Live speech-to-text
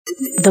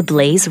The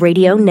Blaze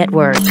Radio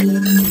Network.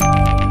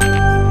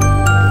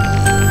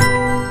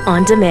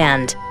 On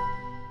demand.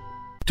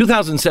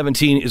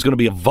 2017 is going to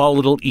be a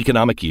volatile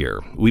economic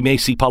year. We may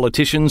see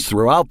politicians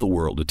throughout the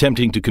world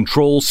attempting to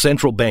control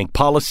central bank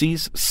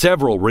policies.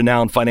 Several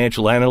renowned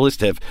financial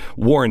analysts have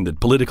warned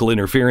that political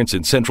interference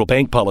in central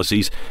bank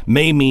policies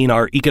may mean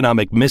our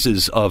economic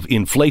misses of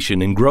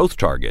inflation and growth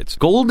targets.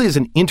 Gold is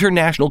an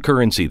international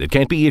currency that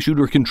can't be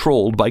issued or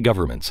controlled by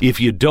governments. If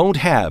you don't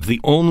have the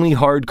only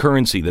hard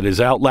currency that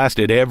has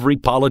outlasted every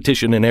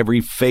politician and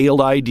every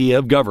failed idea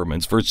of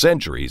governments for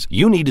centuries,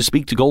 you need to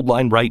speak to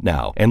Goldline right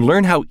now and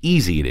learn how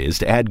easy it is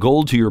to add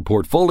gold to your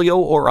portfolio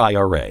or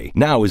IRA.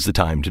 Now is the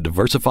time to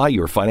diversify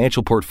your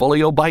financial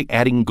portfolio by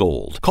adding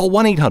gold. Call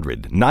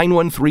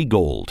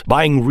 1-800-913-GOLD.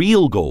 Buying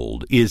real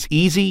gold is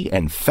easy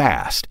and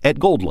fast at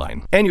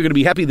Goldline. And you're going to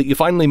be happy that you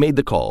finally made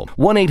the call.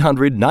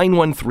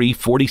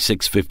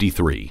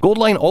 1-800-913-4653.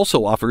 Goldline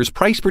also offers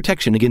price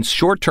protection against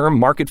short-term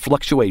market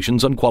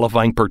fluctuations on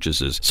qualifying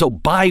purchases. So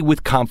buy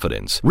with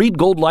confidence. Read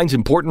Goldline's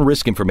important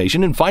risk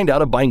information and find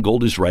out if buying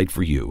gold is right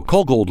for you.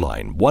 Call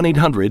Goldline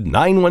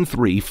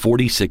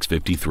 1-800-913-4653.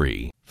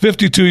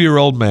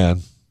 52-year-old man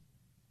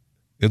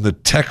in the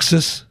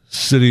Texas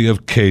city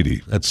of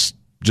Katy. That's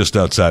just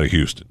outside of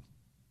Houston.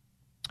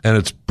 And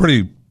it's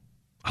pretty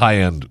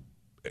high-end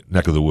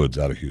neck of the woods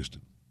out of Houston.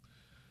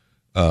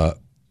 The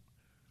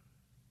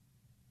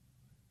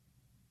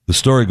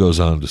story goes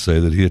on to say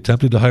that he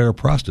attempted to hire a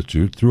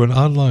prostitute through an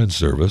online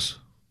service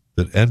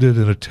that ended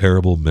in a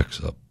terrible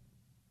mix-up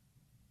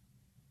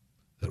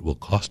that will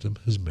cost him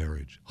his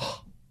marriage.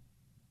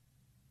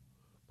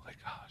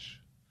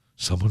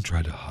 Someone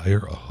tried to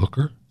hire a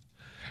hooker,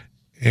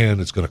 and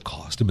it's going to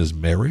cost him his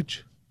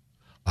marriage?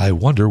 I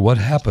wonder what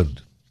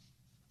happened.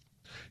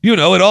 You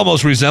know, it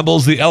almost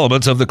resembles the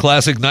elements of the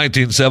classic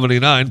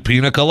 1979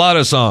 Pina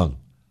Colada song.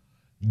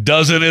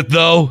 Doesn't it,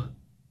 though?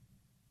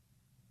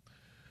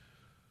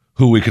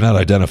 Who we cannot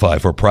identify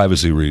for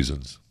privacy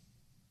reasons.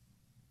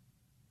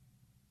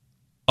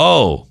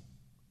 Oh,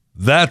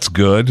 that's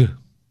good.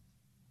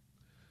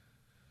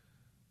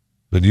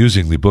 Been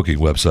using the booking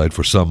website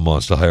for some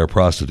months to hire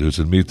prostitutes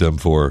and meet them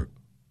for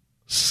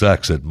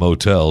sex at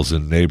motels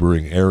in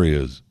neighboring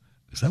areas.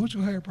 Is that what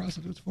you hire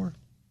prostitutes for?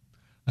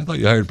 I thought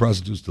you hired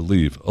prostitutes to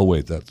leave. Oh,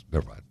 wait,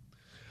 never mind.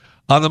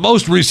 On the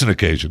most recent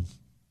occasion,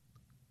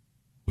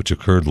 which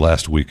occurred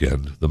last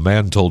weekend, the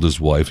man told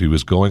his wife he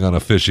was going on a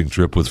fishing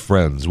trip with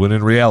friends, when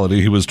in reality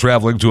he was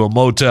traveling to a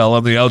motel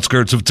on the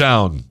outskirts of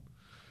town.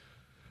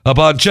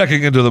 Upon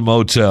checking into the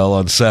motel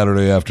on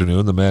Saturday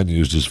afternoon, the man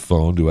used his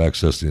phone to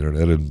access the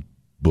internet and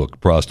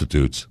book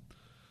prostitutes.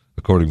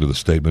 According to the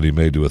statement he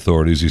made to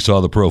authorities, he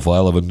saw the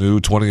profile of a new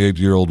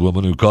 28-year-old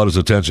woman who caught his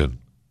attention.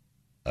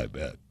 I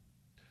bet.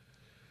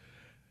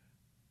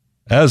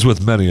 As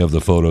with many of the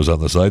photos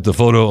on the site, the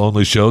photo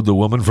only showed the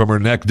woman from her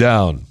neck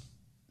down.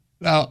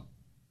 Now,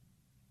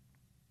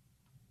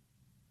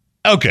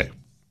 okay.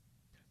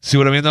 See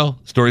what I mean, though?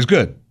 Story's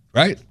good,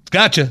 right? It's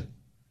gotcha.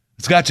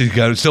 It's gotcha.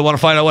 You still want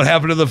to find out what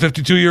happened to the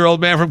 52-year-old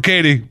man from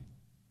Katy.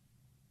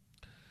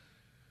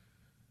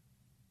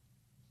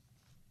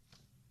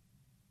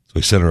 So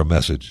he sent her a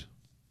message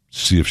to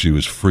see if she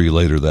was free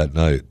later that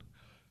night.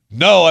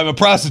 No, I'm a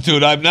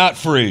prostitute. I'm not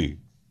free.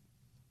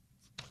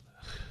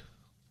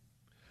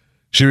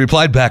 She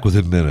replied back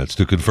within minutes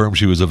to confirm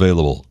she was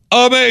available.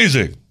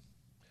 Amazing!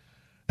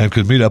 And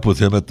could meet up with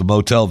him at the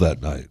motel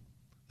that night.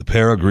 The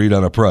pair agreed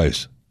on a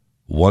price,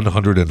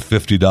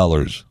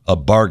 $150, a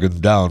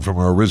bargain down from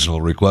her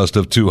original request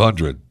of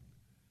 $200.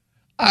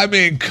 I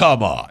mean,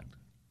 come on.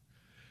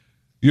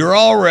 You're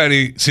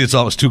already... See, it's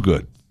almost too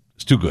good.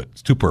 It's too good.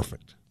 It's too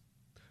perfect.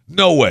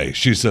 No way.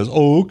 She says,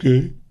 oh,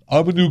 okay.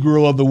 I'm a new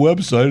girl on the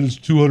website. It's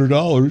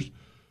 $200.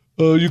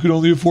 You can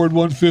only afford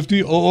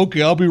 $150. Oh,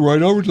 okay. I'll be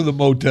right over to the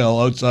motel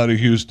outside of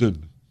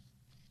Houston.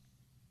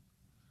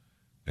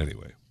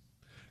 Anyway,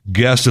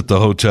 guests at the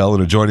hotel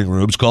and adjoining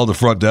rooms called the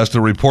front desk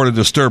to report a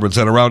disturbance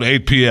at around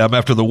 8 p.m.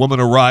 after the woman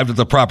arrived at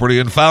the property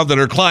and found that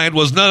her client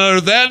was none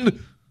other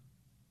than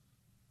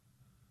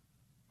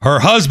her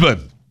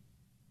husband.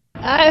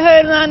 I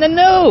heard it on the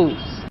news,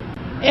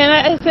 and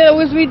I said it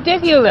was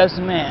ridiculous,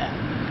 man.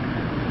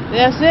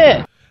 That's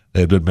it.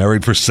 They had been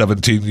married for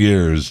 17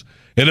 years.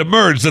 It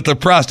emerged that the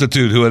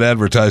prostitute who had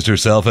advertised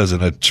herself as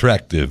an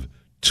attractive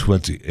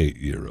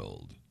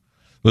 28-year-old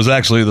was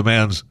actually the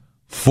man's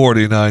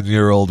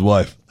 49-year-old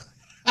wife.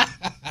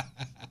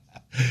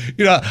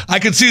 You know, I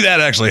can see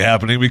that actually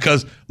happening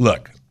because,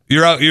 look,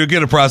 you're out, you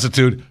get a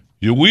prostitute,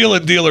 you wheel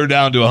and deal her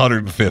down to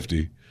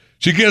 150.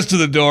 She gets to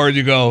the door and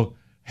you go,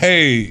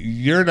 hey,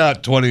 you're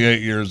not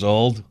 28 years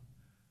old.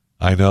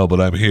 I know,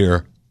 but I'm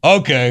here.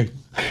 Okay,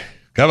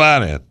 come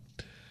on in.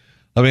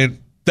 I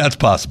mean, that's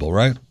possible,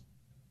 right?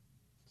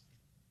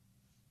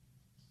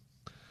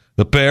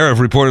 The pair have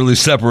reportedly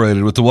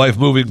separated, with the wife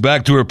moving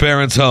back to her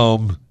parents'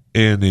 home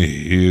in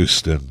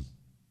Houston.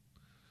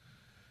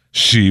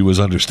 She was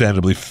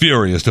understandably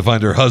furious to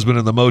find her husband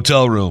in the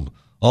motel room,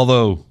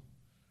 although,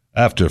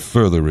 after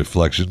further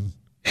reflection,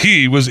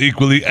 He was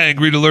equally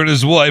angry to learn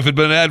his wife had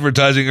been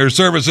advertising her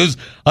services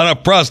on a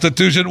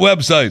prostitution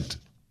website.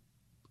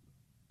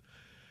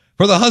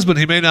 For the husband,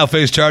 he may now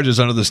face charges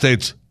under the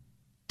state's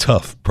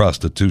tough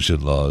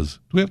prostitution laws.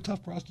 Do we have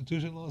tough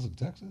prostitution laws in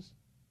Texas?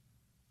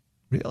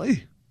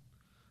 Really?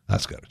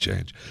 That's got to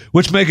change.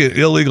 Which make it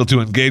illegal to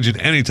engage in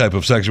any type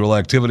of sexual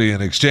activity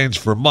in exchange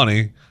for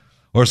money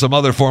or some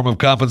other form of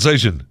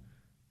compensation,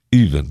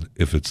 even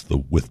if it's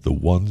with the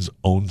one's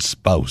own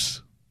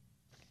spouse.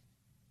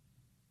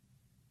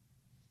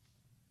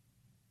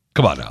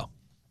 Come on now.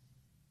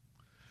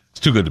 It's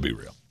too good to be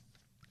real.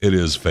 It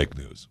is fake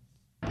news.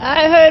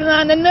 I heard it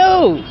on the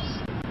news.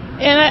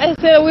 And I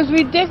said it was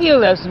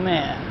ridiculous,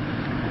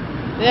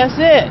 man. That's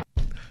it.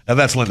 And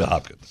that's Linda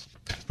Hopkins.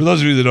 For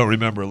those of you that don't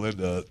remember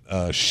Linda,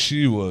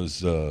 she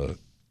was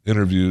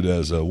interviewed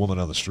as a woman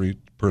on the street,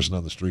 person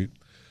on the street,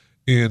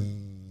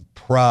 in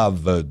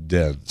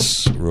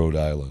Providence, Rhode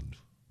Island.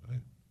 Right?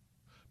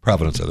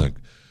 Providence, I think.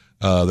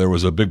 There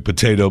was a big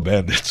potato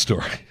bandit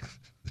story.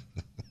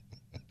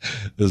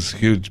 This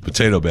huge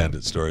potato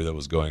bandit story that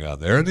was going on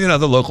there. And, you know,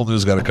 the local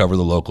news got to cover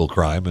the local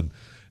crime. And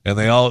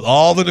they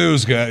all the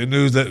news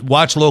that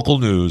watch local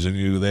news,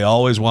 and they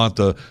always want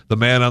the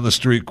man on the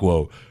street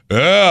quote.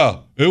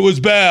 Yeah, it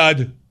was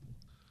bad.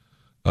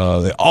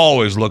 They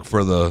always look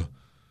for the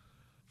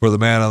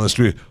man on the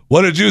street.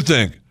 What did you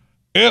think?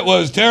 It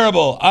was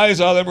terrible. I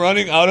saw them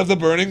running out of the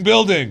burning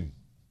building.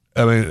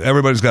 I mean,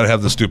 everybody's got to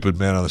have the stupid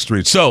man on the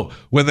street. So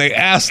when they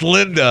asked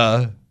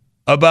Linda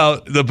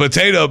about the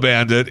potato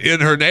bandit in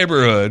her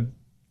neighborhood,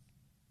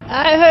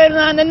 I heard it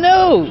on the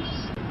news.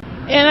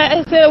 And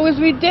I said it was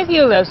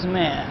ridiculous,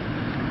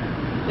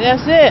 man.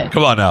 That's it.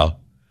 Come on now.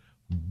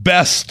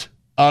 Best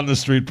on the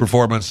street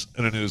performance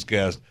in a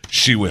newscast.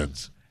 She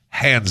wins.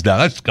 Hands down.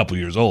 That's a couple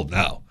years old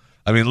now.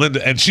 I mean,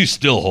 Linda, and she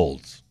still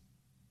holds.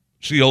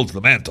 She holds the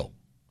mantle.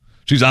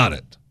 She's on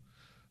it.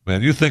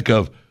 Man, you think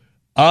of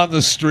on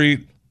the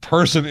street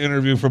person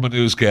interview from a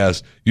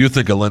newscast, you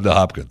think of Linda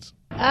Hopkins.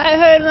 I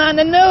heard it on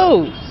the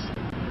news.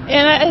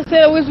 And I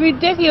said it was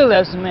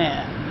ridiculous,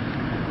 man.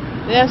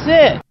 That's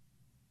it.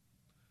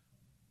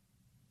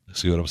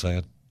 See what I'm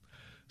saying?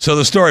 So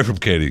the story from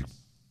Katie,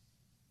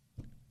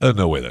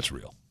 no way that's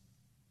real.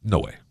 No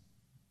way.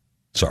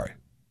 Sorry.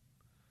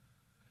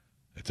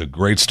 It's a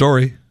great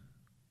story.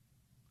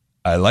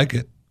 I like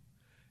it.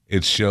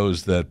 It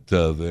shows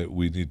that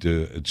we need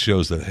to. It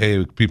shows that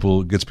it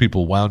gets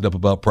people wound up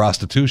about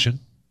prostitution.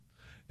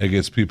 It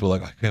gets people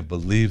like, I can't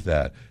believe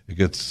that. It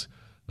gets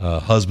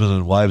husbands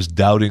and wives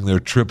doubting their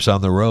trips on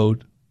the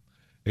road.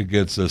 It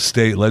gets a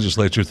state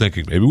legislature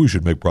thinking maybe we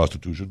should make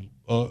prostitution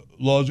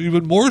laws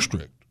even more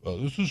strict.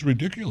 This is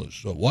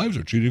ridiculous. Wives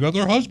are cheating on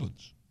their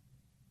husbands.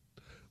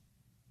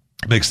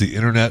 It makes the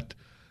internet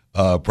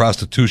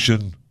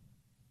prostitution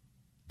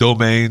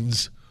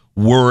domains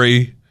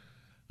worry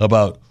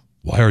about,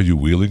 why are you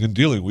wheeling and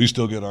dealing? We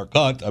still get our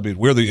cut. I mean,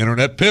 we're the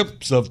internet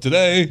pimps of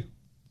today.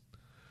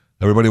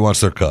 Everybody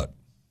wants their cut.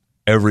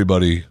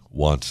 Everybody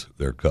wants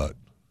their cut.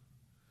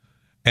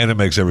 And it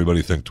makes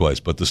everybody think twice.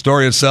 But the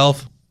story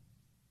itself,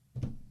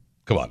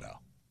 come on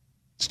now.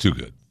 It's too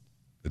good.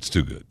 It's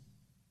too good.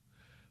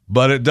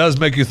 But it does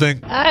make you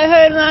think. I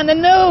heard it on the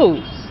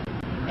news.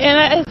 And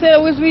I said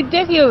it was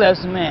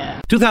ridiculous,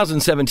 man.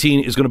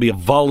 2017 is going to be a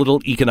volatile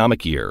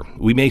economic year.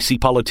 We may see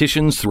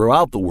politicians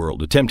throughout the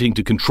world attempting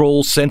to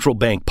control central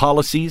bank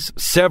policies.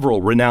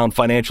 Several renowned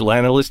financial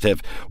analysts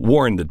have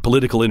warned that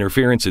political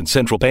interference in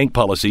central bank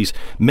policies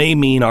may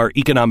mean our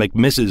economic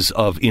misses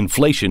of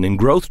inflation and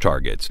growth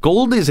targets.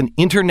 Gold is an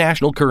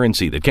international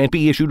currency that can't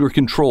be issued or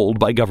controlled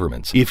by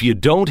governments. If you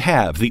don't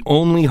have the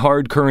only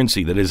hard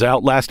currency that has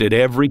outlasted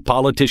every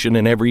politician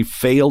and every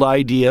failed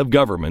idea of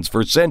governments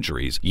for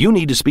centuries, you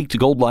need to speak to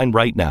Goldline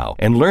right now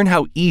and learn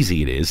how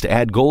easy it is to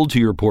add gold to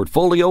your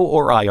portfolio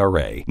or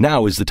IRA.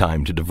 Now is the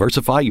time to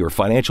diversify your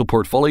financial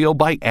portfolio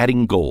by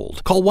adding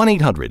gold. Call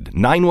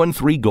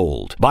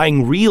 1-800-913-GOLD.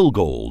 Buying real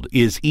gold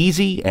is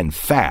easy and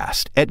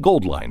fast at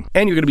Goldline.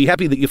 And you're going to be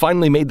happy that you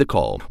finally made the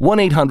call.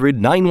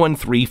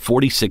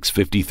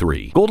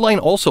 1-800-913-4653. Goldline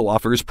also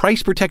offers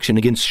price protection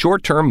against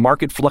short-term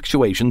market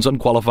fluctuations on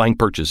qualifying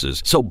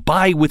purchases. So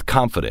buy with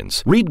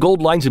confidence. Read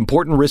Goldline's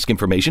important risk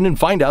information and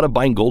find out if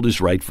buying gold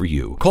is right for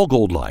you. Call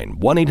Goldline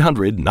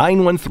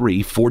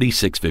 1-800-913-4653.